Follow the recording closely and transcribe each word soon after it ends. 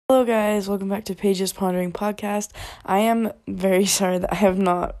Hello guys, welcome back to Paige's Pondering Podcast. I am very sorry that I have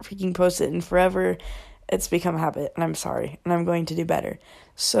not freaking posted in forever. It's become a habit, and I'm sorry, and I'm going to do better.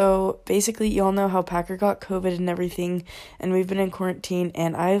 So, basically, y'all know how Packer got COVID and everything, and we've been in quarantine,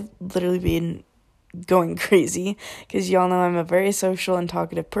 and I've literally been going crazy, because y'all know I'm a very social and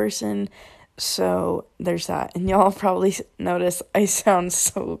talkative person, so there's that. And y'all probably notice I sound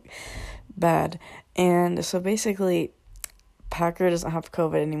so bad, and so basically, Packer doesn't have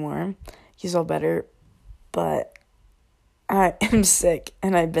COVID anymore. He's all better, but I am sick,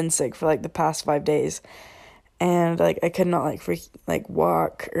 and I've been sick for the past 5 days, and I could not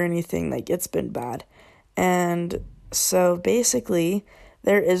walk or anything. It's been bad, and so basically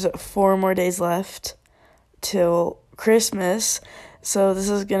there is 4 more days left till Christmas. So this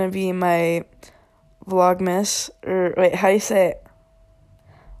is gonna be my Vlogmas, or wait, how do you say it?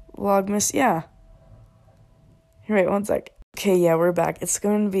 Vlogmas, yeah. Wait, one sec. Okay, yeah, we're back. It's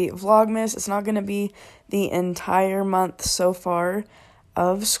going to be Vlogmas. It's not going to be the entire month so far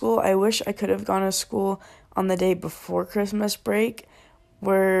of school. I wish I could have gone to school on the day before Christmas break,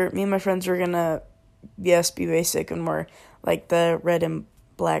 where me and my friends were going to, be basic and wear, the red and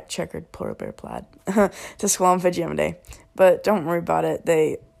black checkered polar bear plaid to school on pajama day. But don't worry about it.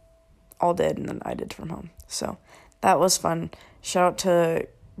 They all did, and then I did from home. So that was fun. Shout out to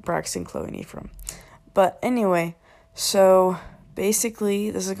Braxton, Chloe, and Ephraim. But anyway, so basically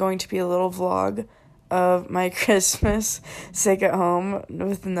this is going to be a little vlog of my Christmas sick at home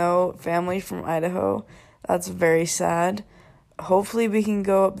with no family from Idaho. That's very sad. Hopefully we can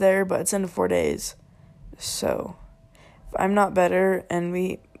go up there, but it's in 4 days. So if I'm not better, and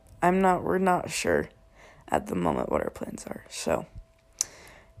we're not sure at the moment what our plans are. So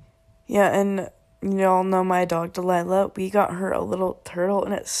yeah, and you all know my dog Delilah. We got her a little turtle,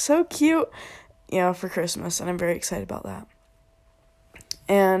 and it's so cute. For Christmas, and I'm very excited about that.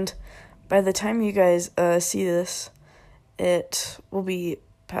 And by the time you guys see this, it will be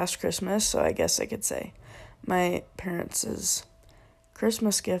past Christmas, so I guess I could say my parents'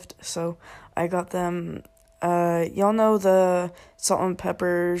 Christmas gift. So I got them, y'all know the salt and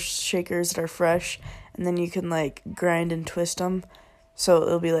pepper shakers that are fresh, and then you can grind and twist them, so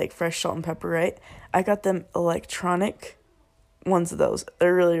it'll be fresh salt and pepper, right? I got them electronic ones of those.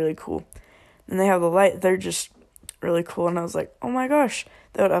 They're really, really cool. And they have the light. They're just really cool. And I was like, oh my gosh,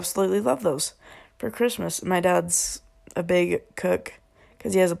 they would absolutely love those for Christmas. My dad's a big cook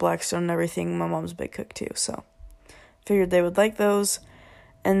because he has a Blackstone and everything. My mom's a big cook too. So figured they would like those.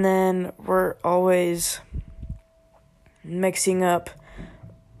 And then we're always mixing up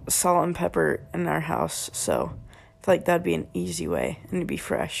salt and pepper in our house. So I feel like that'd be an easy way and it'd be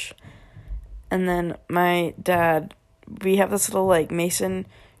fresh. And then my dad, we have this little mason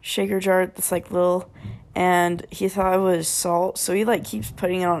shaker jar that's little, and he thought it was salt, so he keeps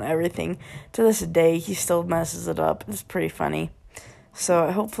putting it on everything. To this day, he still messes it up. It's pretty funny.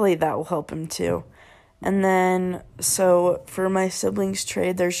 So hopefully that will help him too. And then, so for my siblings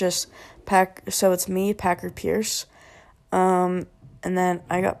trade, there's just so it's me, Packer, Pierce, and then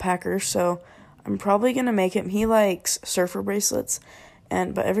I got Packer, so I'm probably gonna make him, he likes surfer bracelets,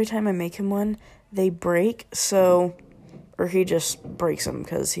 but every time I make him one, they break, or he just breaks them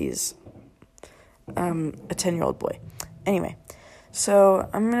because he's a 10-year-old boy. Anyway, so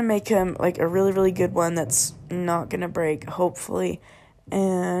I'm going to make him a really, really good one that's not going to break, hopefully.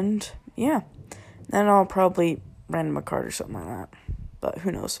 And yeah, then I'll probably rent him a card or something like that. But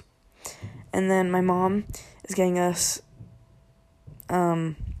who knows. And then my mom is getting us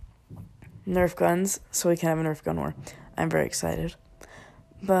Nerf guns so we can have a Nerf gun war. I'm very excited.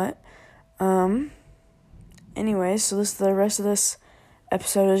 But anyway, so the rest of this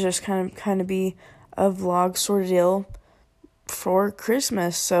episode is just kind of be a vlog sort of deal for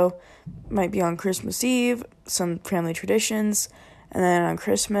Christmas. So might be on Christmas Eve, some family traditions, and then on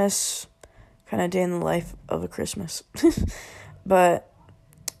Christmas, kind of day in the life of a Christmas. But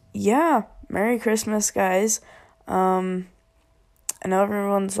yeah, Merry Christmas, guys. I know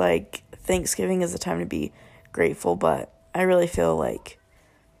everyone's Thanksgiving is the time to be grateful, but I really feel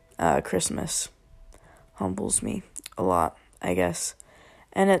Christmas humbles me a lot, I guess.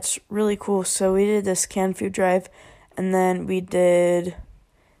 And it's really cool. So we did this canned food drive, and then we did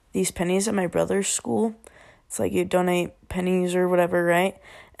these pennies at my brother's school. It's you donate pennies or whatever, right?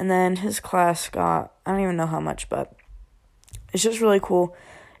 And then his class got, I don't even know how much, but it's just really cool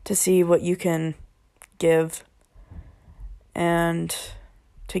to see what you can give and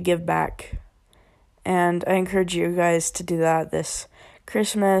to give back. And I encourage you guys to do that this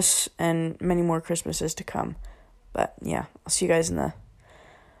Christmas and many more Christmases to come. But yeah, I'll see you guys in the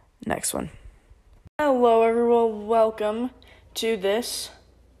next one. Hello everyone, welcome to this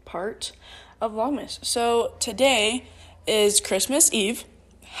part of Vlogmas. So today is Christmas Eve.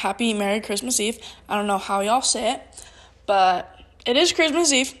 Happy Merry Christmas Eve. I don't know how y'all say it, but it is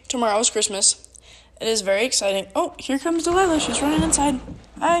Christmas Eve. Tomorrow is Christmas. It is very exciting. Oh, here comes Delilah. She's running inside.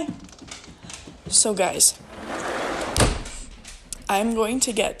 Hi. So guys, I'm going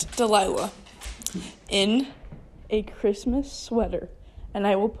to get Delilah in a Christmas sweater, and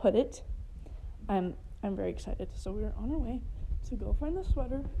I will put it. I'm very excited. So we're on our way to go find the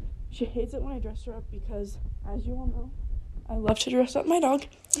sweater. She hates it when I dress her up because, as you all know, I love to dress up my dog.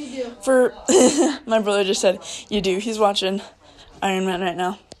 You do. For my brother just said, you do. He's watching Iron Man right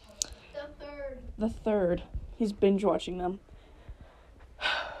now. The third. He's binge watching them.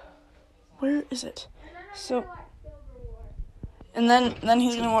 Where is it? So, and then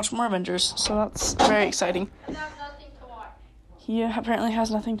he's gonna watch more Avengers. So that's very exciting. I have nothing to watch. He apparently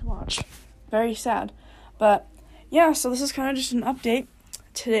has nothing to watch. Very sad. But yeah, so this is kind of just an update.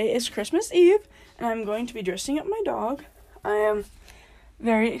 Today is Christmas Eve, and I'm going to be dressing up my dog. I am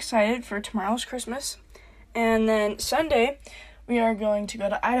very excited for tomorrow's Christmas. And then Sunday, we are going to go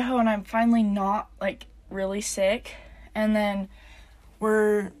to Idaho, and I'm finally not, really sick. And then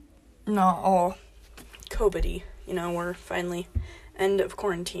we're not all COVID-y. We're finally end of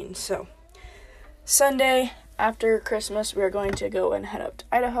quarantine. So Sunday, after Christmas, we are going to go and head up to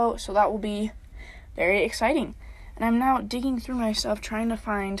Idaho. So that will be very exciting. And I'm now digging through my stuff, trying to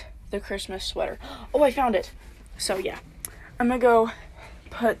find the Christmas sweater. Oh, I found it. So yeah, I'm going to go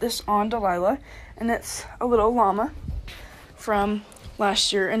put this on Delilah. And it's a little llama from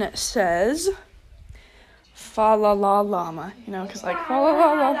last year. And it says, fa la la llama. Because fa la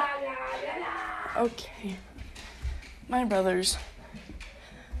la la. Okay. My brother's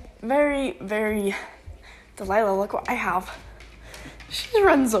very, very... Delilah, look what I have. She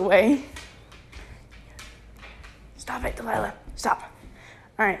runs away. Stop it, Delilah. Stop.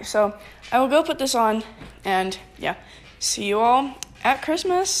 Alright, so I will go put this on, and yeah, see you all at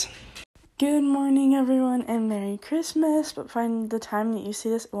Christmas. Good morning, everyone, and Merry Christmas. But by the time that you see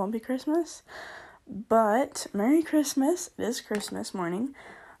this, it won't be Christmas. But Merry Christmas. It is Christmas morning.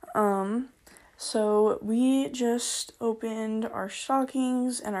 So we just opened our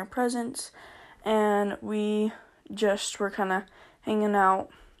stockings and our presents, and we just were kind of hanging out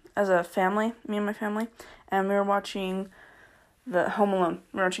as a family, me and my family, and we were watching Home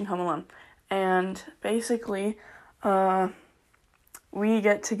Alone. And basically, we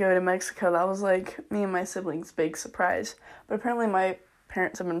get to go to Mexico. That was me and my siblings' big surprise. But apparently my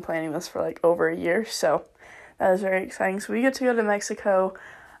parents have been planning this for over a year, so that was very exciting. So we get to go to Mexico.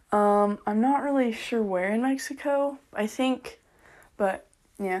 I'm not really sure where in Mexico, I think, but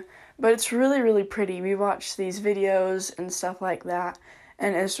yeah. But it's really, really pretty. We watched these videos and stuff like that,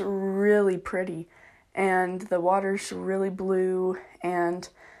 and it's really pretty. And the water's really blue, and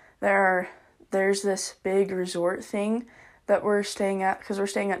there's this big resort thing that we're staying at, because we're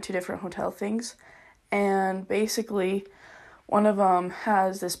staying at two different hotel things. And basically, one of them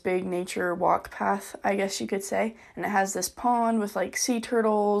has this big nature walk path, I guess you could say, and it has this pond with sea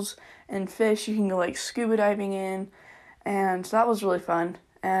turtles and fish you can go scuba diving in, and that was really fun.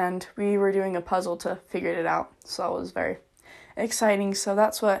 And we were doing a puzzle to figure it out, so that was very exciting. So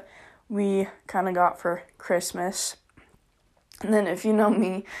that's what we kind of got for Christmas. And then if you know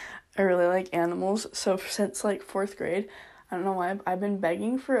me, I really like animals, so since 4th grade, I don't know why, I've been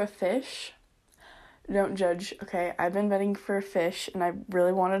begging for a fish. Don't judge, okay? I've been begging for a fish, and I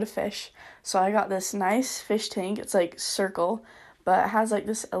really wanted a fish. So I got this nice fish tank. It's circle, but it has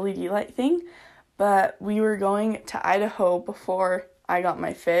this LED light thing. But we were going to Idaho before I got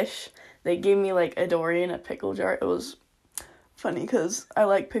my fish. They gave me a Dory in a pickle jar. It was funny because I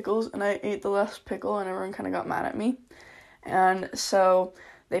like pickles, and I ate the last pickle, and everyone kind of got mad at me. And so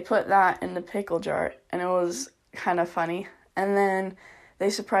they put that in the pickle jar, and it was kind of funny. And then they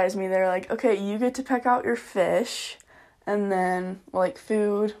surprised me. They're okay, you get to pick out your fish, and then,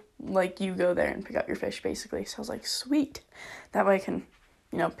 food, you go there and pick out your fish, basically. So I was sweet. That way I can,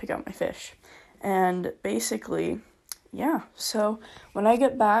 pick out my fish. And basically, yeah. So when I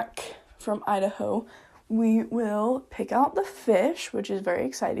get back from Idaho, we will pick out the fish, which is very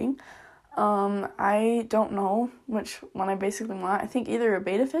exciting. I don't know which one I basically want. I think either a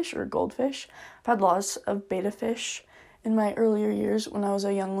betta fish or a goldfish. I've had lots of betta fish in my earlier years when I was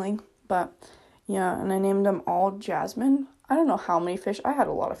a youngling, but yeah, and I named them all Jasmine. I don't know how many fish. I had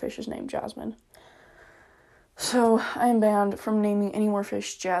a lot of fishes named Jasmine. So I am banned from naming any more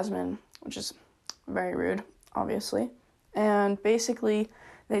fish Jasmine, which is very rude, obviously. And basically,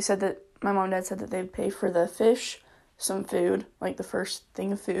 my mom and dad said that they'd pay for the fish, some food, like the first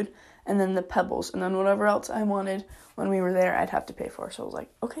thing of food, and then the pebbles, and then whatever else I wanted when we were there, I'd have to pay for. So I was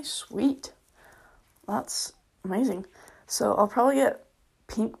like, okay, sweet. That's amazing. So I'll probably get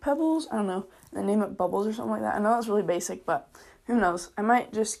pink pebbles, I don't know, and name it bubbles or something like that. I know that's really basic, but who knows? I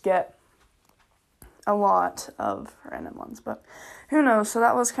might just get a lot of random ones, but who knows? So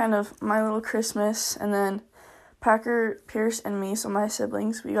that was kind of my little Christmas, and then Packer, Pierce, and me, so my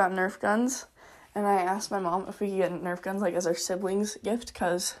siblings, we got Nerf guns, and I asked my mom if we could get Nerf guns, like, as our siblings gift,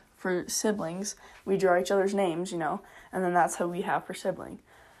 because for siblings, we draw each other's names, and then that's how we have for sibling.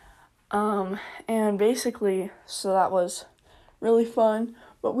 And basically, so that was really fun,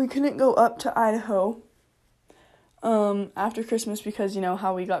 but we couldn't go up to Idaho, after Christmas because,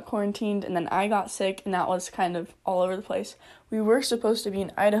 how we got quarantined, and then I got sick, and that was kind of all over the place. We were supposed to be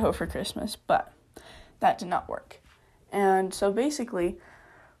in Idaho for Christmas, but that did not work. And so basically,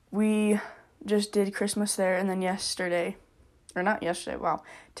 we just did Christmas there, and then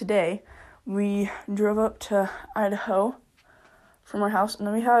today, we drove up to Idaho from our house, and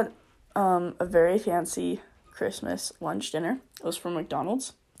then we had a very fancy Christmas lunch dinner. It was from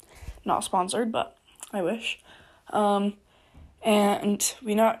McDonald's. Not sponsored, but I wish. And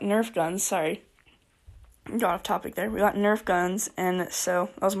we got Nerf guns, sorry. Got off topic there. We got Nerf guns, and so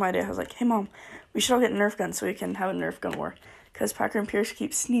that was my idea. I was like, hey, Mom, we should all get Nerf guns so we can have a Nerf gun war. Because Packer and Pierce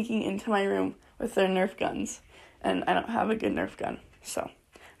keep sneaking into my room with their Nerf guns, and I don't have a good Nerf gun. So,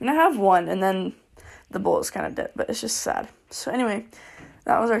 I have one, and then the bullet's kind of dead, but it's just sad. So anyway,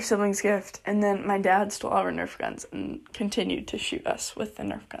 that was our siblings' gift, and then my dad stole our Nerf guns and continued to shoot us with the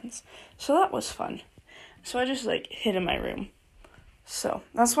Nerf guns. So that was fun. So I just, hid in my room. So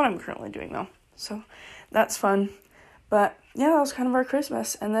that's what I'm currently doing, though. So that's fun. But, yeah, that was kind of our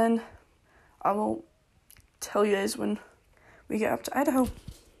Christmas. And then I will tell you guys when we get up to Idaho.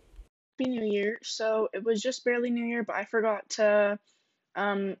 Happy New Year. So it was just barely New Year, but I forgot to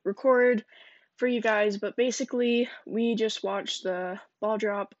record for you guys. But basically, we just watched the ball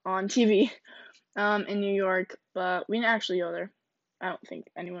drop on TV in New York, but we didn't actually go there. I don't think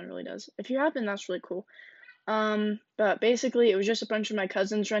anyone really does. If you have been, that's really cool. But basically, it was just a bunch of my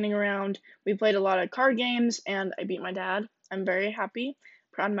cousins running around. We played a lot of card games, and I beat my dad. I'm very happy,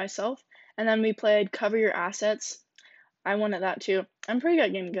 proud of myself. And then we played Cover Your Assets. I won at that too. I'm pretty good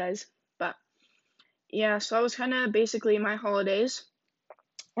at game, guys. But yeah, so that was kind of basically my holidays.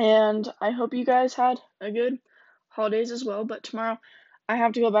 And I hope you guys had a good holidays as well. But tomorrow, I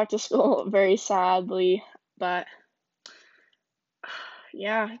have to go back to school, very sadly. But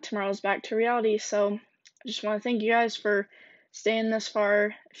yeah, tomorrow's back to reality. So I just want to thank you guys for staying this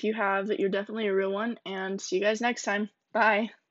far. If you have, you're definitely a real one. And see you guys next time. Bye.